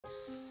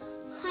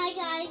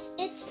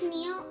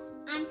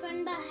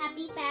everyone, the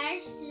Happy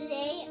Parrots.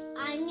 Today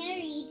I'm going to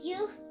read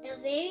you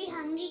The Very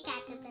Hungry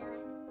Caterpillar.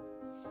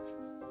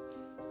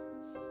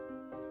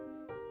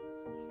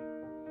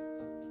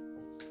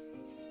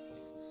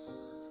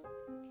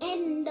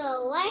 In the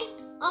light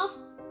of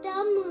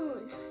the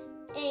moon,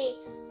 a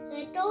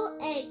little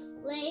egg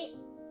lay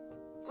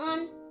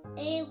on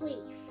a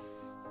leaf.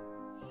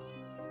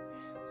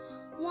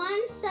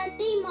 One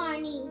Sunday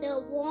morning,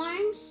 the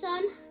warm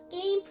sun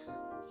came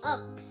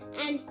up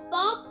and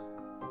popped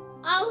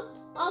out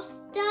of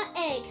the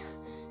egg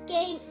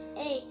came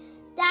a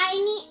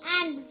tiny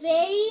and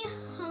very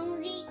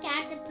hungry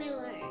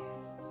caterpillar.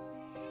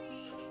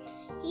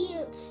 He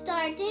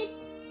started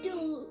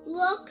to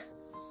look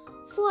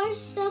for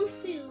some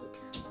food.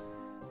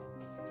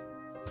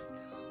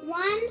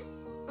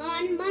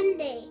 On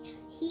Monday,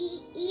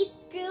 he ate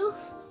through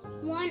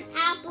one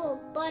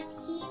apple, but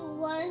he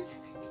was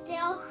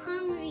still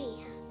hungry.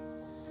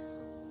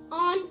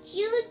 On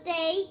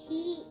Tuesday,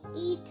 he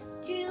ate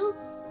through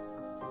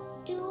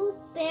 2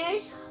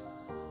 pears,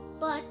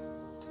 but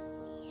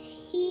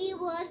he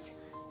was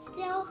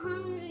still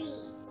hungry.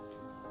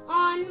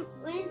 On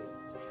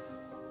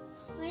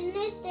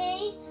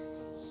Wednesday,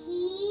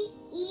 he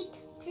ate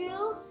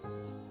through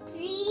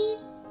 3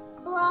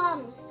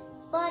 plums,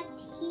 but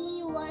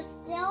he was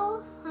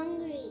still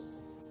hungry.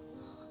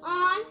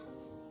 On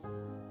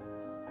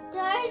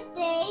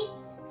Thursday,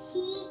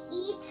 he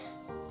ate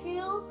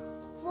through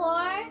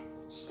 4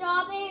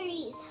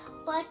 strawberries,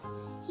 but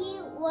he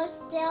was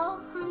still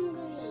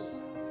hungry.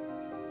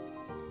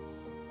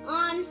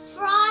 On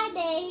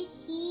Friday,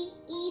 he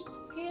ate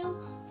through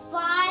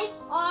 5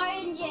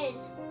 oranges,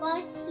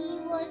 but he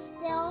was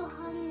still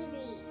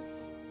hungry.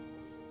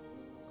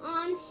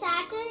 On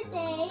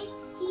Saturday,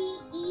 he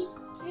ate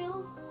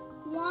through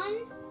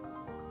 1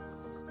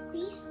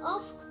 piece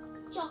of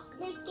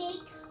chocolate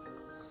cake,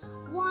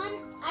 1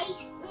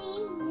 ice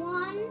cream,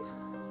 1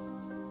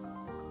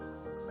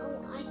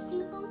 ice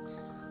cream cone,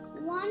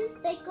 1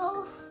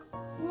 pickle,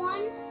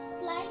 1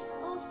 slice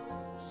of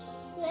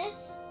Swiss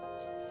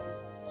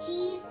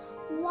cheese,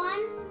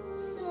 1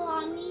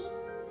 salami,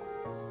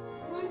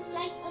 1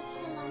 slice of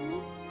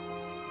salami,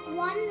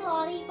 1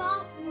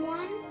 lollipop,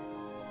 1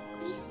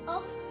 piece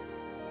of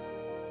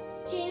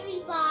cherry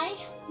pie,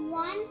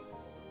 1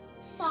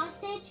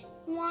 sausage,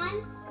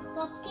 1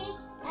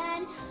 cupcake,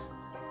 and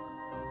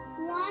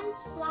 1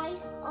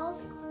 slice of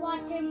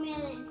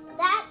watermelon.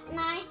 That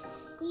night,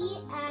 he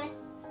had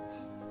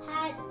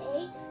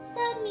a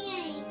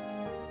stomach.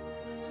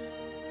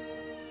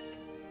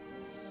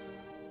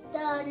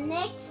 The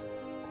next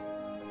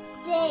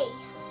day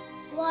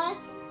was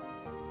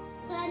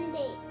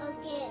Sunday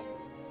again.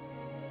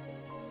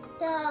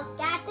 The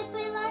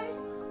caterpillar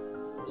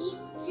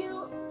ate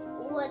through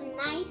a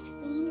nice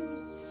green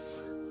leaf,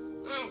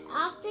 and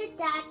after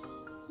that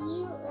he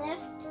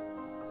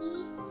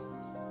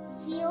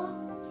felt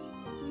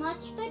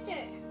much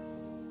better.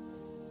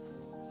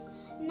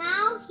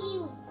 Now he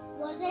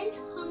wasn't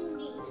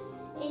hungry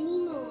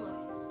anymore,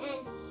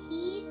 and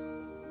he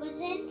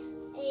wasn't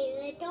a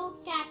little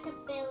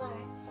caterpillar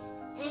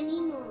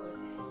anymore.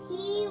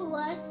 He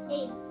was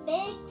a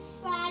big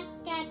fat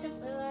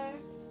caterpillar.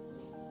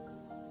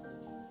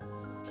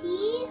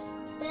 He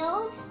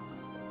built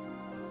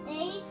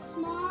a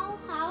small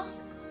house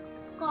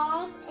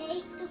called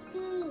a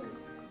cocoon.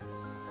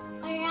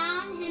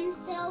 Around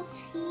himself,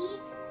 he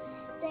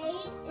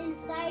stayed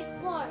inside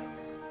for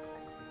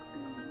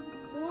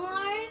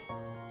more